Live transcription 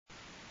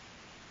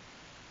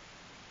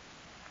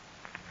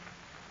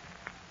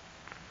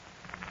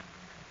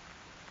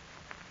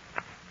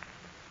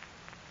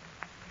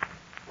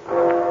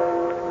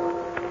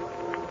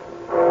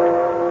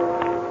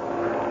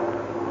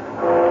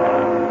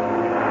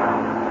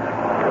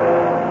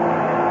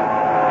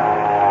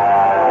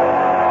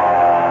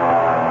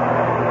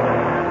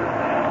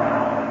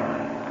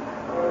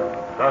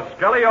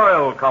Skelly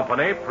Oil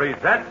Company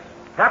presents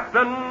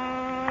Captain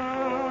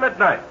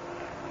Midnight.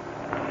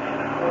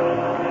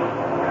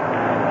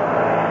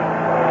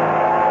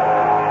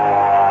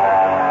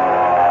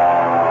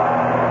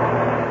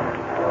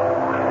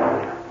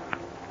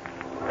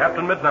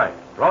 Captain Midnight,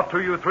 brought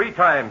to you 3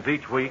 times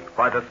each week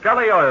by the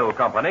Skelly Oil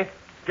Company,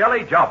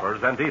 Skelly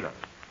Jobbers and Dealers.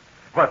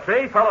 But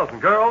say, fellows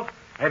and girls,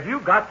 have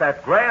you got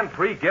that grand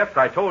free gift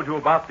I told you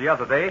about the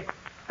other day?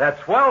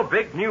 That swell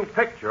big new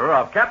picture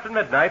of Captain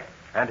Midnight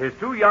and his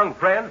 2 young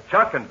friends,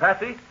 Chuck and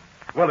Patsy?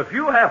 Well, if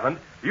you haven't,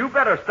 you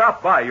better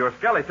stop by your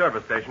Skelly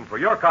service station for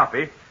your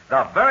copy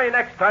the very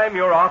next time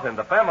you're out in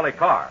the family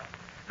car.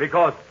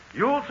 Because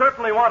you'll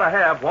certainly want to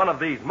have one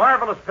of these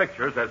marvelous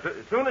pictures as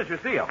soon as you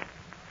see them.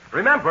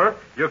 Remember,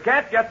 you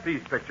can't get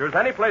these pictures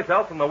anyplace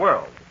else in the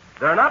world.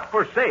 They're not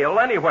for sale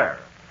anywhere.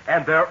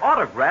 And they're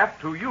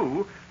autographed to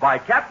you by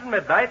Captain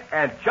Midnight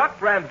and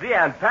Chuck Ramsey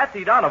and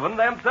Patsy Donovan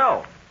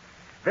themselves.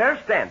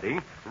 They're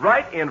standing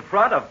right in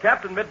front of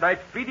Captain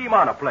Midnight's speedy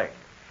monoplane.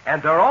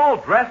 And they're all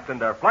dressed in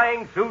their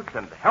flying suits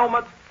and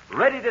helmets,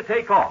 ready to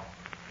take off.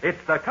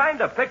 It's the kind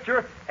of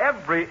picture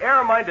every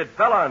air-minded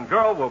fella and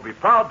girl will be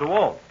proud to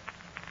own.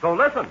 So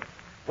listen,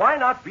 why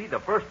not be the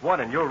first one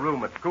in your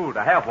room at school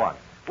to have one?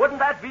 Wouldn't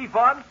that be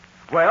fun?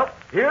 Well,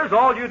 here's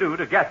all you do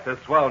to get this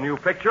swell new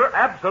picture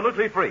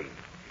absolutely free.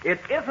 It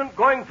isn't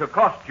going to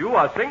cost you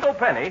a single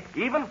penny,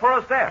 even for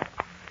a stamp.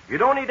 You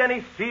don't need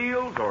any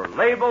seals or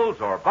labels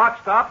or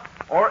box tops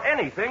or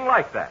anything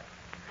like that.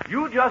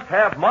 You just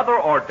have Mother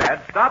or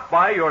Dad stop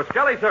by your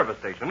Skelly service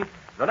station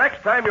the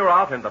next time you're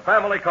out in the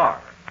family car.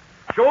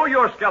 Show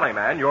your Skelly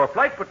man your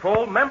Flight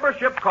Patrol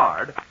membership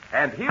card,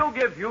 and he'll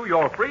give you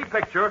your free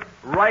picture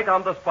right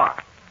on the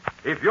spot.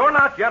 If you're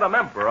not yet a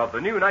member of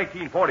the new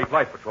 1940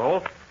 Flight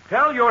Patrol,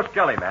 tell your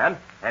Skelly man,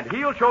 and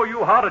he'll show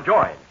you how to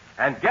join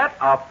and get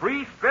a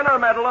free spinner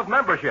medal of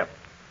membership.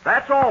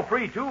 That's all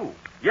free, too.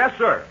 Yes,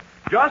 sir.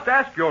 Just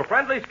ask your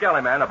friendly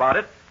Skelly man about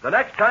it the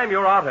next time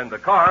you're out in the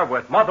car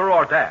with Mother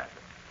or Dad.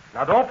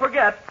 Now, don't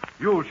forget,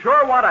 you'll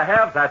sure want to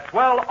have that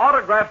swell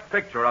autographed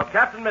picture of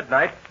Captain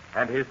Midnight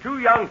and his 2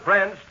 young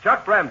friends,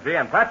 Chuck Ramsey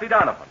and Patsy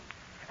Donovan.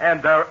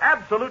 And they're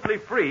absolutely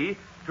free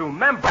to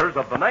members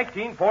of the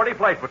 1940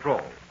 Flight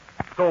Patrol.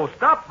 So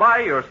stop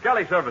by your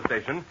Skelly service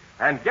station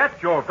and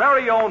get your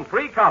very own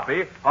free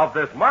copy of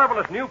this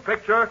marvelous new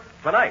picture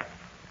tonight.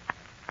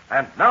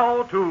 And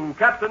now to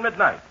Captain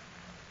Midnight.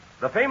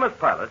 The famous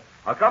pilot,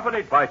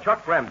 accompanied by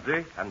Chuck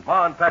Ramsey and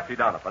Ma and Patsy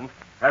Donovan,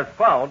 has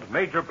found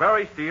Major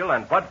Barry Steele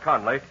and Bud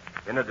Conley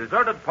in a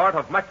deserted part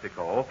of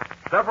Mexico,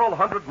 several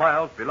hundred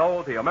miles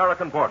below the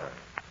American border.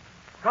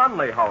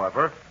 Conley,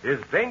 however, is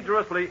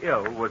dangerously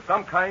ill with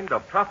some kind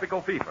of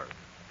tropical fever.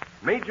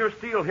 Major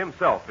Steele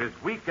himself is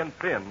weak and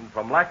thin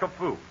from lack of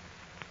food.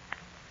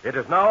 It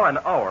is now an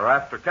hour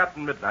after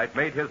Captain Midnight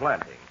made his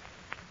landing.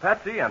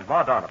 Patsy and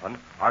Ma Donovan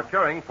are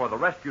caring for the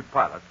rescued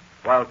pilots,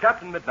 while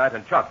Captain Midnight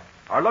and Chuck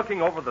are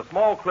looking over the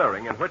small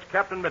clearing in which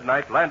Captain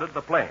Midnight landed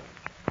the plane.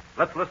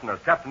 Let's listen as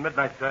Captain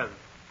Midnight says.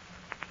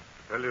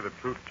 To tell you the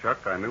truth,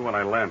 Chuck, I knew when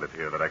I landed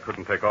here that I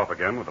couldn't take off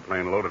again with the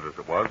plane loaded as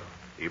it was,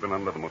 even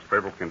under the most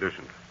favorable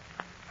conditions.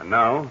 And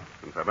now,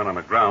 since I've been on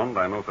the ground,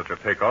 I know such a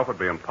takeoff would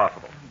be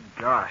impossible.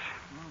 Gosh,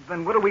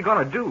 then what are we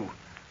going to do?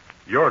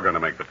 You're going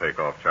to make the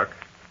takeoff, Chuck.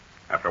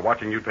 After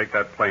watching you take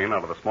that plane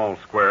out of the small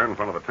square in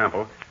front of the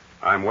temple,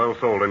 I'm well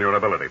sold on your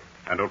ability.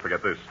 And don't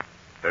forget this.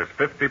 There's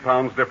 50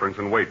 pounds difference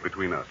in weight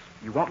between us.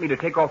 You want me to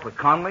take off with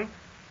Conley?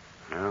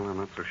 Well, I'm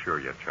not so sure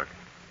yet, Chuck.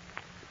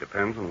 It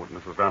depends on what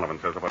Mrs. Donovan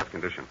says about his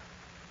condition.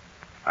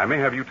 I may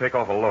have you take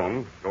off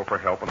alone, go for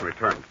help, and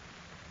return.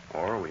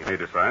 Or we may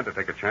decide to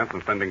take a chance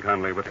in sending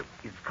Conley with you.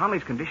 Is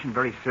Conley's condition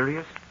very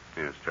serious?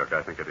 Yes, Chuck,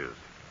 I think it is.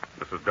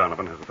 Mrs.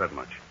 Donovan hasn't said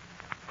much.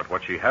 But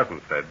what she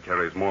hasn't said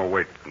carries more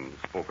weight than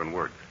spoken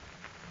words.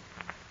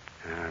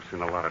 I've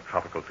seen a lot of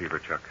tropical fever,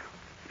 Chuck.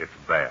 It's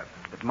bad.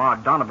 But Ma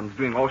Donovan's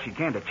doing all she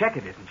can to check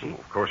it, isn't she? Oh,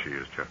 of course she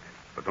is, Chuck.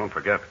 But don't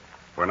forget,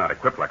 we're not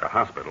equipped like a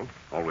hospital.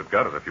 All we've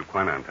got is a few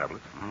quinine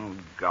tablets. Oh,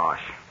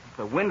 gosh. If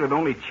the wind would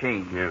only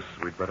change. Yes,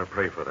 we'd better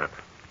pray for that.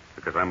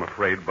 Because I'm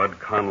afraid Bud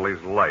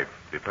Conley's life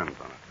depends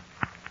on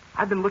it.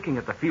 I've been looking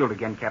at the field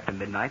again, Captain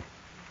Midnight.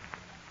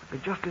 But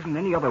there just isn't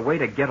any other way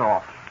to get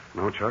off.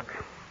 No, Chuck.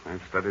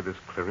 I've studied this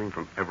clearing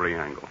from every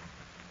angle.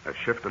 A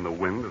shift in the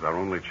wind is our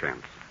only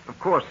chance. Of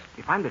course,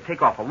 if I'm to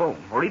take off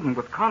alone, or even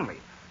with Conley,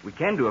 we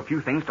can do a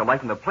few things to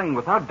lighten the plane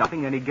without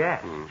dumping any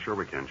gas. Sure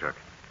we can, Chuck.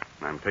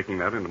 I'm taking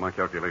that into my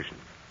calculations.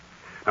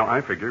 Now,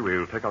 I figure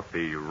we'll take out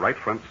the right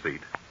front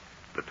seat,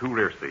 the 2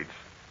 rear seats,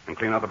 and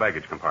clean out the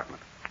baggage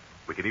compartment.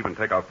 We could even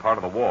take out part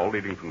of the wall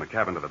leading from the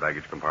cabin to the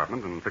baggage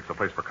compartment and fix a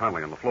place for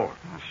Conley on the floor.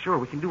 Sure,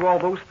 we can do all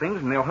those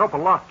things, and they'll help a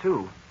lot,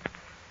 too.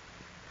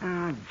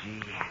 Oh,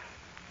 gee.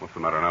 What's the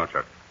matter now,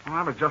 Chuck? Well,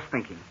 I was just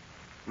thinking.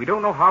 We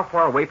don't know how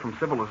far away from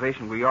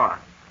civilization we are,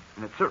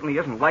 and it certainly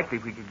isn't likely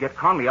we could get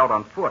Conley out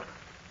on foot.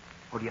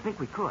 Or do you think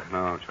we could?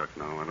 No, Chuck,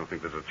 no. I don't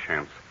think there's a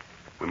chance.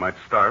 We might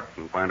start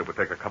and find it would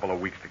take a couple of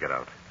weeks to get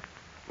out.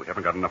 We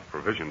haven't got enough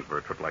provisions for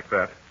a trip like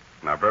that.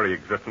 And our very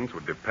existence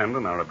would depend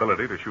on our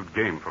ability to shoot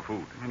game for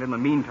food. And in the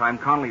meantime,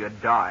 Conley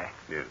would die.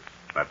 Yes.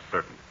 That's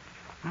certain.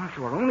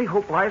 So our only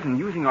hope lies in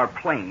using our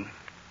plane.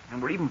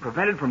 And we're even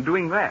prevented from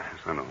doing that.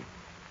 Yes, I know.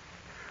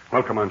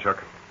 Well, come on,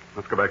 Chuck.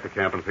 Let's go back to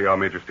camp and see how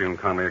Major Steele and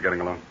Conley are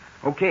getting along.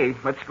 Okay,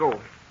 let's go.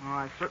 Well,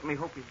 I certainly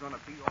hope he's going to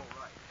be all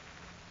right.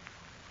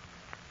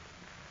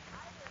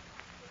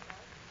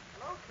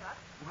 Hello, Chuck.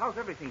 Well, how's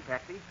everything,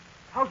 Patsy?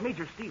 How's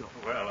Major Steele?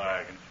 Well,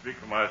 I can speak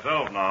for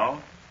myself now,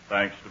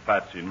 thanks to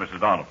Patsy and Mrs.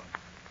 Donovan.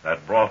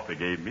 That broth they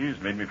gave me has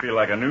made me feel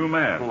like a new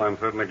man. Well, I'm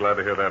certainly glad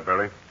to hear that,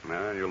 Barry.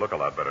 Yeah, you look a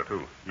lot better,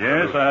 too.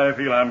 Yes, I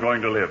feel I'm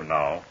going to live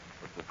now.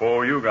 But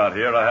before you got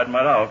here, I had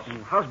my doubts.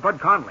 How's Bud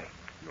Conley?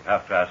 You'll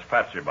have to ask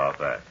Patsy about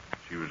that.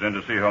 She was in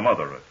to see her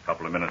mother a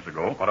couple of minutes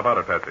ago. What about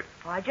her, Patsy?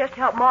 Well, I just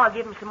helped Ma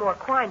give him some more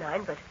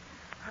quinine, but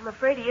I'm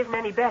afraid he isn't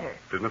any better.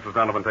 Did Mrs.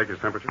 Donovan take his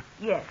temperature?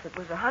 Yes, it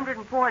was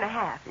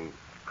 104.5.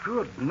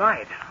 Good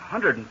night.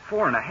 104.5.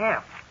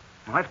 Well,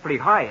 that's pretty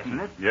high, isn't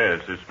it?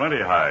 Yes, it's plenty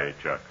high,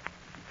 Chuck.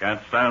 You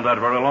can't stand that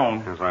very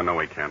long. Yes, I know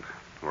we can't.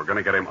 We're going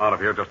to get him out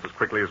of here just as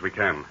quickly as we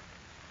can.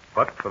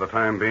 But for the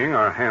time being,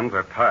 our hands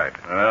are tied.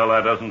 Well,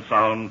 that doesn't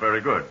sound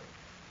very good.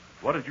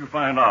 What did you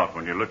find out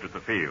when you looked at the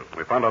field?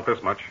 We found out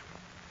this much.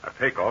 A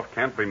takeoff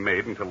can't be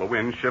made until the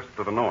wind shifts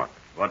to the north.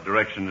 What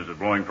direction is it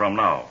blowing from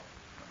now?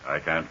 I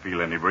can't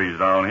feel any breeze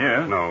down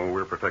here. No,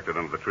 we're protected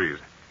under the trees.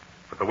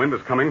 But the wind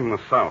is coming from the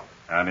south.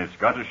 And it's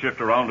got to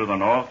shift around to the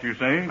north, you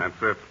say?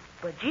 That's it.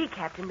 Well, gee,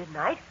 Captain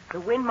Midnight,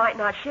 the wind might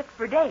not shift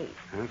for days.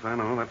 Yes, I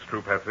know. That's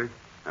true, Patsy.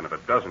 And if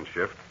it doesn't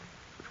shift,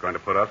 it's going to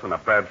put us in a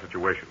bad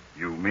situation.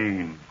 You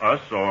mean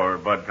us or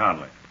Bud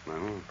Conley?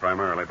 Well,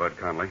 primarily Bud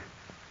Conley.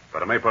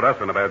 But it may put us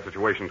in a bad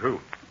situation, too.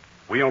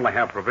 We only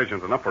have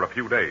provisions enough for a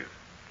few days.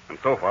 And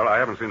so far, I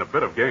haven't seen a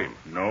bit of game.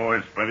 No,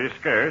 it's plenty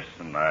scarce,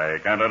 and I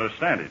can't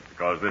understand it,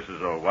 because this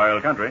is a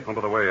wild country. Oh,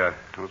 by the way, I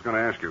was going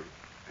to ask you,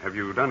 have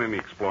you done any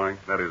exploring?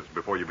 That is,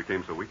 before you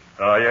became so weak?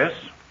 Yes,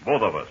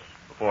 both of us.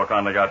 Before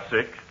Conley got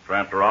sick,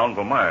 tramped around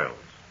for miles,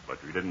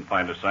 but we didn't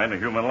find a sign of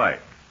human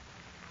life.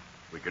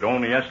 We could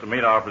only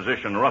estimate our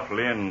position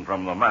roughly, and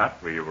from the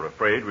map, we were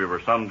afraid we were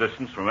some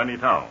distance from any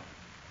town.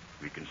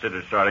 We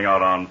considered starting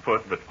out on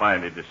foot, but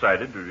finally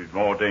decided it would be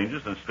more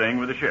dangerous than staying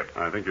with the ship.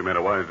 I think you made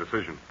a wise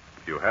decision.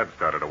 If you had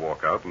started to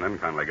walk out and then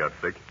Conley got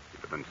sick,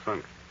 you'd have been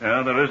sunk.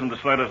 Yeah, there isn't the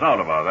slightest doubt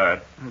about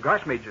that.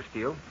 Gosh, Major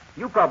Steele,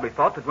 you probably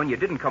thought that when you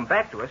didn't come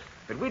back to us,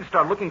 that we'd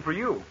start looking for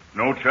you.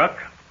 No, Chuck.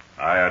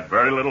 I had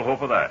very little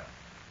hope of that.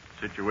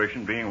 The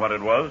situation being what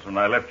it was, when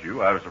I left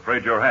you, I was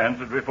afraid your hands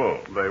would be full.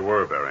 They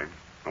were, Barry.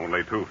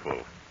 Only too full.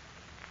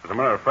 As a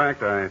matter of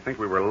fact, I think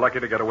we were lucky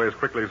to get away as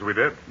quickly as we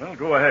did. Well,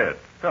 go ahead.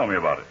 Tell me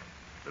about it.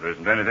 There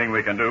isn't anything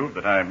we can do for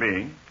the time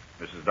being.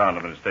 Mrs.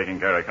 Donovan is taking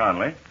care of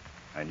Conley,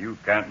 and you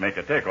can't make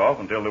a takeoff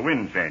until the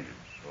wind changes.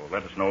 So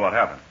let us know what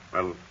happened.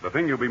 Well, the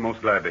thing you'll be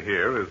most glad to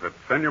hear is that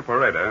Senor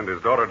Pereda and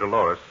his daughter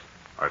Dolores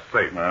are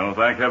safe. Well,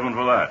 thank heaven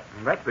for that.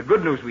 And that's the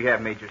good news we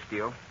have, Major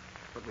Steele.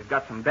 But we've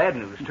got some bad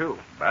news, too.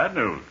 Bad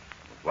news?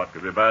 What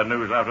could be bad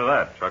news after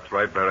that? Chuck's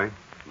right, Barry.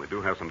 We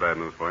do have some bad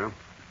news for you.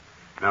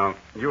 Now,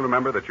 you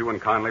remember that you and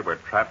Conley were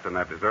trapped in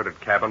that deserted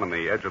cabin on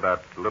the edge of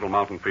that little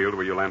mountain field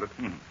where you landed?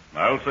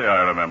 I'll say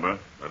I remember.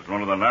 That was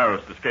one of the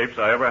narrowest escapes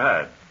I ever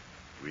had.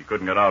 We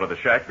couldn't get out of the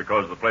shack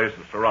because the place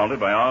was surrounded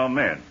by armed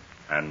men.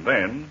 And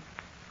then,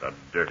 the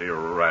dirty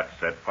rat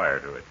set fire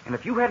to it. And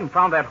if you hadn't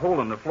found that hole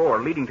in the floor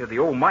leading to the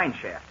old mine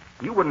shaft,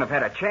 you wouldn't have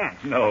had a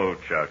chance. No,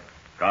 Chuck.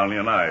 Conley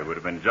and I would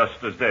have been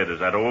just as dead as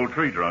that old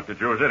tree trunk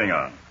that you were sitting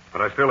on.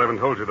 But I still haven't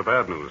told you the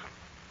bad news.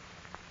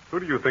 Who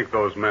do you think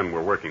those men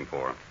were working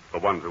for? The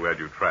ones who had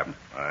you trapped?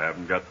 I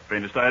haven't got the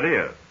faintest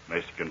idea.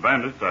 Mexican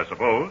bandits, I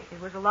suppose. It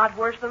was a lot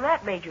worse than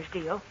that, Major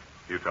Steele.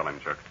 You tell him,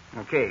 Chuck.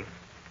 Okay.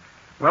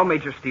 Well,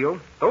 Major Steele,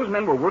 those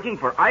men were working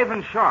for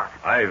Ivan Shark.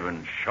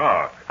 Ivan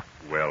Shark?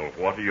 Well,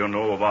 what do you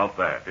know about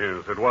that?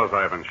 Yes, it was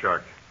Ivan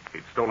Shark.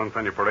 He'd stolen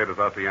Senor Pareda's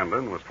hacienda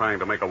and was trying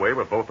to make away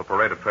with both the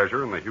Pareda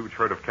treasure and the huge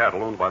herd of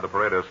cattle owned by the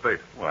Pareda estate.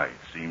 Why, it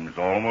seems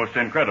almost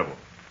incredible.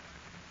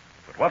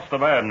 But what's the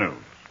bad news?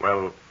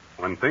 Well,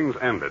 when things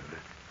ended,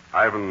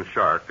 Ivan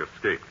Shark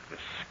escaped.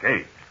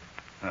 Escaped?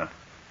 Huh.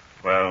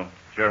 Well,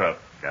 cheer up,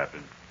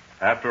 Captain.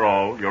 After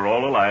all, you're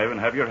all alive and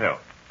have your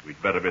health.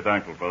 We'd better be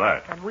thankful for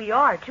that. And we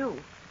are, too.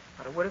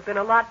 But it would have been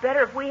a lot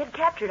better if we had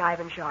captured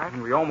Ivan Shark.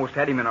 And we almost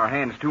had him in our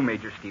hands, too,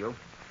 Major Steele.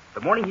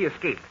 The morning he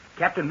escaped,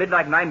 Captain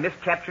Midnight and I missed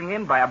capturing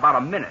him by about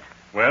a minute.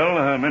 Well,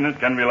 a minute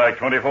can be like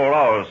 24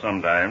 hours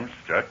sometimes,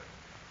 Chuck.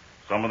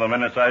 Some of the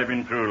minutes I've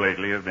been through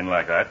lately have been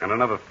like that. And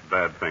another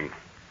bad thing.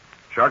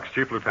 Shark's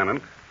chief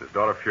lieutenant, his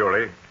daughter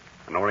Fury,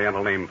 an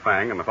Oriental named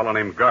Fang, and the fellow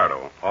named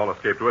Gardo all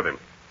escaped with him.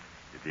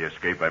 Did he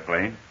escape by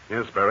plane?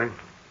 Yes, Barry.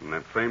 In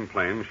that same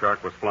plane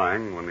Shark was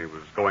flying when he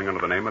was going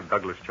under the name of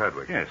Douglas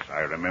Chadwick. Yes,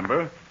 I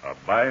remember. A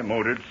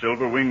bi-motored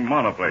silver-wing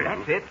monoplane.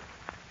 That's it.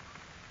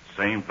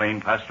 Same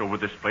plane passed over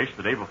this place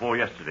the day before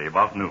yesterday,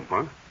 about noon.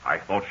 What? I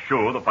thought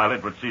sure the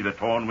pilot would see the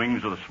torn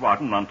wings of the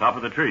Spartan on top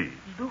of the trees.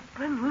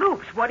 Lupin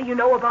Loops, what do you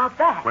know about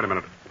that? Wait a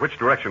minute. Which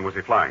direction was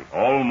he flying?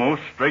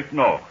 Almost straight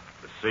north.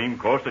 The same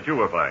course that you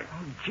were flying.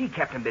 Oh, gee,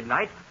 Captain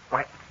Midnight.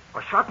 Why,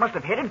 Shark must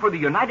have headed for the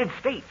United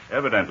States.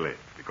 Evidently,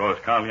 because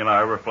Conley and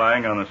I were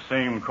flying on the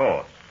same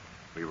course.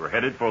 We were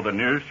headed for the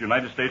nearest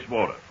United States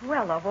border.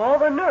 Well, of all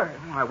the nerve.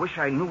 Oh, I wish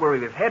I knew where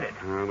he was headed.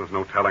 Well, there's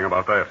no telling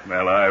about that.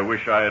 Well, I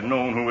wish I had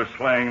known who was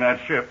flying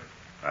that ship.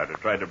 I'd have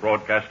tried to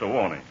broadcast a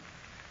warning.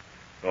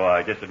 Though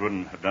I guess it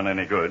wouldn't have done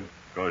any good,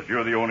 because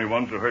you're the only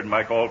ones who heard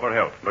my call for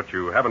help. But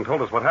you haven't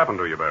told us what happened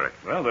to you, Barry.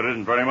 Well, there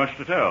isn't very much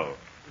to tell.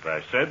 As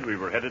I said, we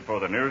were headed for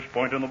the nearest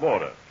point on the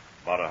border.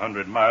 About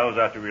 100 miles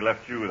after we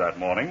left you that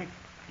morning,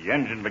 the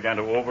engine began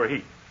to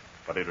overheat.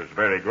 But it was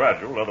very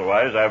gradual,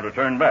 otherwise I would have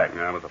turned back.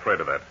 Yeah, I was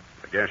afraid of that.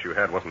 The gas you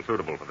had wasn't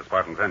suitable for the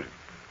Spartan's engine.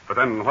 But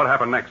then what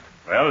happened next?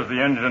 Well, as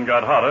the engine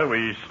got hotter,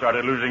 we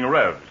started losing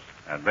revs.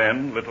 And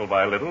then, little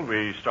by little,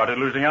 we started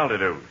losing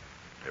altitude.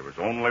 There was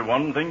only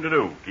one thing to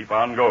do, keep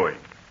on going.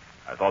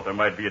 I thought there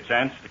might be a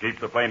chance to keep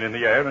the plane in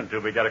the air until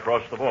we got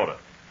across the border.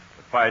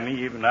 But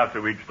finally, even after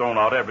we'd thrown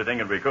out everything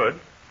that we could,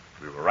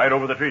 we were right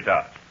over the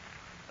treetops.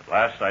 At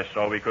last, I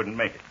saw we couldn't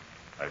make it.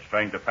 I was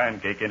trying to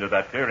pancake into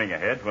that clearing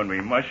ahead when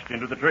we mushed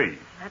into the trees.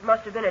 That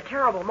must have been a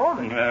terrible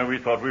moment. We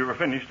thought we were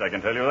finished, I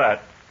can tell you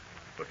that.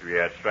 But we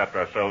had strapped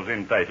ourselves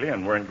in tightly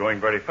and weren't going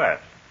very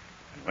fast.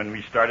 And when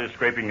we started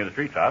scraping the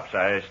treetops,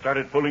 I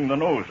started pulling the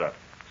nose up.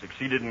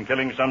 Succeeded in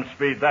killing some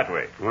speed that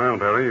way. Well,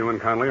 Barry, you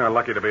and Conley are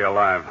lucky to be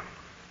alive.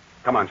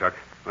 Come on, Chuck.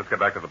 Let's get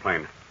back to the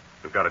plane.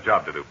 We've got a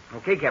job to do.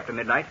 Okay, Captain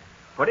Midnight.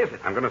 What is it?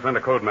 I'm going to send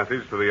a code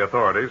message to the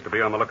authorities to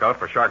be on the lookout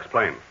for Shark's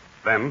plane.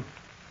 Then,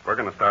 we're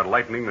going to start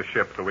lightening the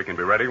ship so we can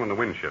be ready when the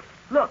wind shifts.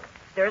 Look,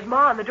 there's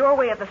Ma in the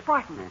doorway of the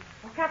Spartan.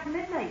 Oh, Captain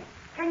Midnight,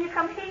 can you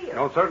come here?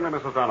 Oh, certainly,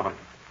 Mrs. Donovan.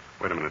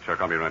 Wait a minute,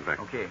 Chuck. I'll be right back.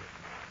 Okay.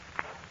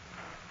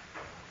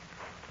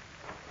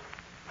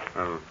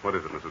 What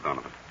is it, Mrs.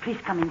 Donovan? Please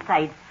come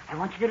inside. I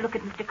want you to look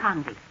at Mr.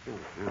 Conley. Oh,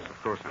 yes,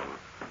 of course I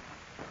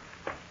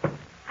will.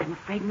 I'm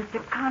afraid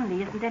Mr.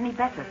 Conley isn't any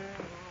better.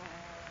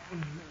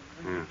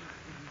 Yes. His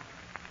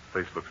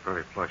face looks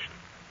very flushed.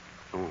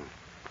 Oh,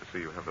 I see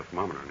you have the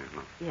thermometer in his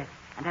mouth. Yes,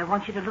 and I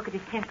want you to look at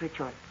his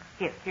temperature.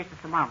 Here's the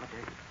thermometer.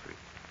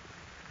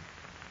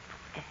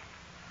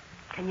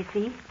 Can you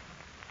see?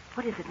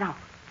 What is it now?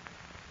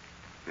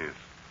 Yes.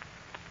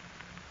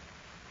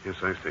 Yes,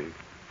 I see.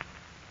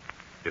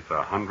 It's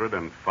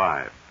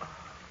 105.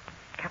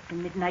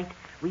 Captain Midnight,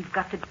 we've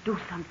got to do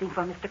something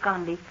for Mr.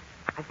 Conley.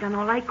 I've done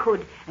all I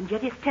could, and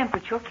yet his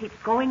temperature keeps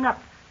going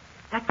up.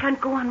 That can't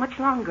go on much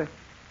longer.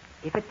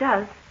 If it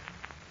does,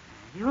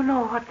 you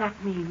know what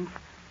that means.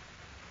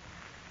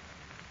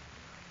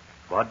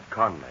 Bud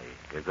Conley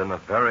is in a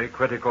very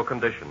critical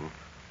condition,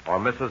 or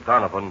Mrs.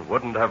 Donovan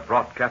wouldn't have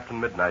brought Captain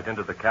Midnight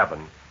into the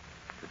cabin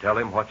to tell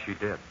him what she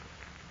did.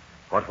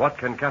 But what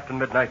can Captain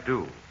Midnight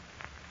do?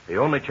 The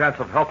only chance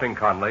of helping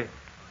Conley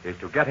is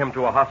to get him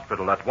to a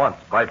hospital at once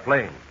by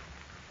plane.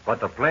 But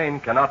the plane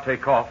cannot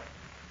take off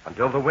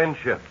until the wind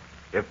shifts,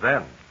 if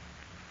then.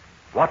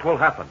 What will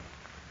happen?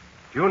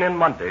 Tune in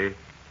Monday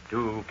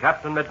to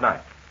Captain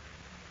Midnight.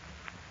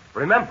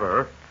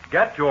 Remember,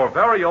 get your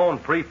very own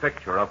free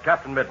picture of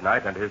Captain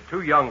Midnight and his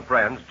two young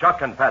friends,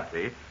 Chuck and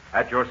Patsy,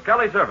 at your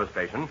Skelly service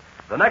station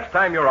the next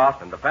time you're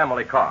out in the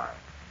family car.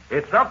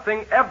 It's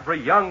something every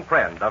young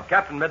friend of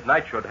Captain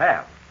Midnight should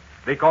have,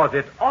 because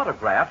it's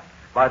autographed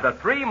by the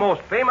three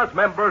most famous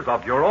members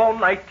of your own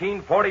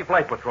 1940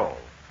 Flight Patrol: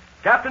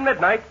 Captain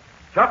Midnight,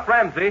 Chuck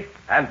Ramsey,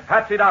 and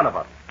Patsy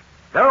Donovan.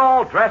 They're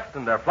all dressed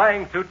in their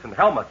flying suits and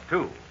helmets,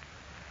 too.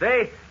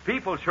 Say,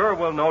 people sure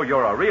will know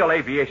you're a real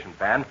aviation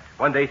fan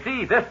when they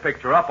see this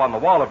picture up on the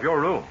wall of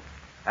your room.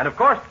 And, of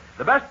course,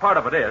 the best part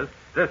of it is,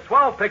 this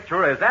swell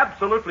picture is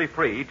absolutely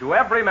free to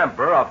every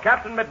member of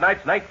Captain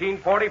Midnight's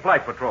 1940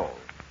 Flight Patrol.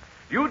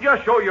 You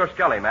just show your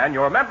Skelly man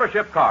your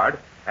membership card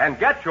and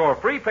get your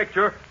free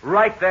picture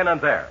right then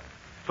and there.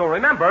 So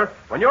remember,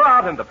 when you're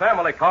out in the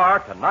family car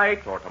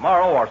tonight or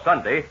tomorrow or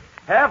Sunday,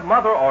 have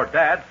Mother or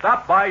Dad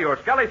stop by your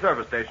Skelly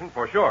service station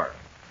for sure.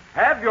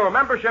 Have your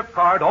membership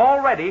card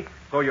all ready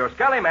so your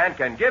Skelly man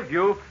can give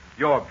you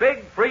your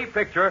big free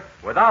picture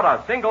without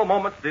a single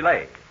moment's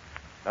delay.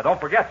 Now,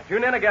 don't forget to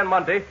tune in again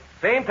Monday,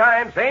 same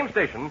time, same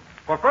station,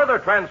 for further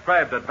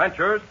transcribed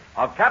adventures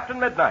of Captain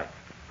Midnight,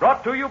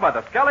 brought to you by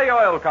the Skelly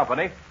Oil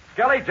Company,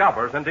 Skelly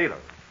Jobbers and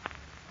Dealers.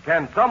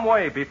 Can some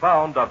way be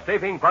found of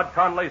saving Bud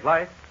Conley's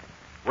life?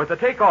 With the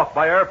takeoff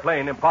by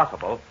airplane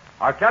impossible,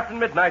 are Captain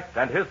Midnight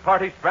and his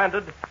party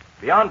stranded,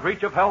 beyond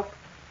reach of help?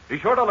 Be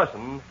sure to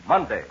listen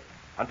Monday.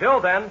 Until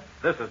then,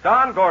 this is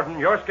Don Gordon,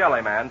 your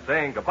Skelly man,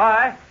 saying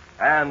goodbye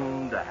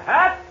and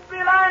happy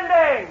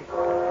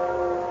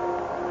landing!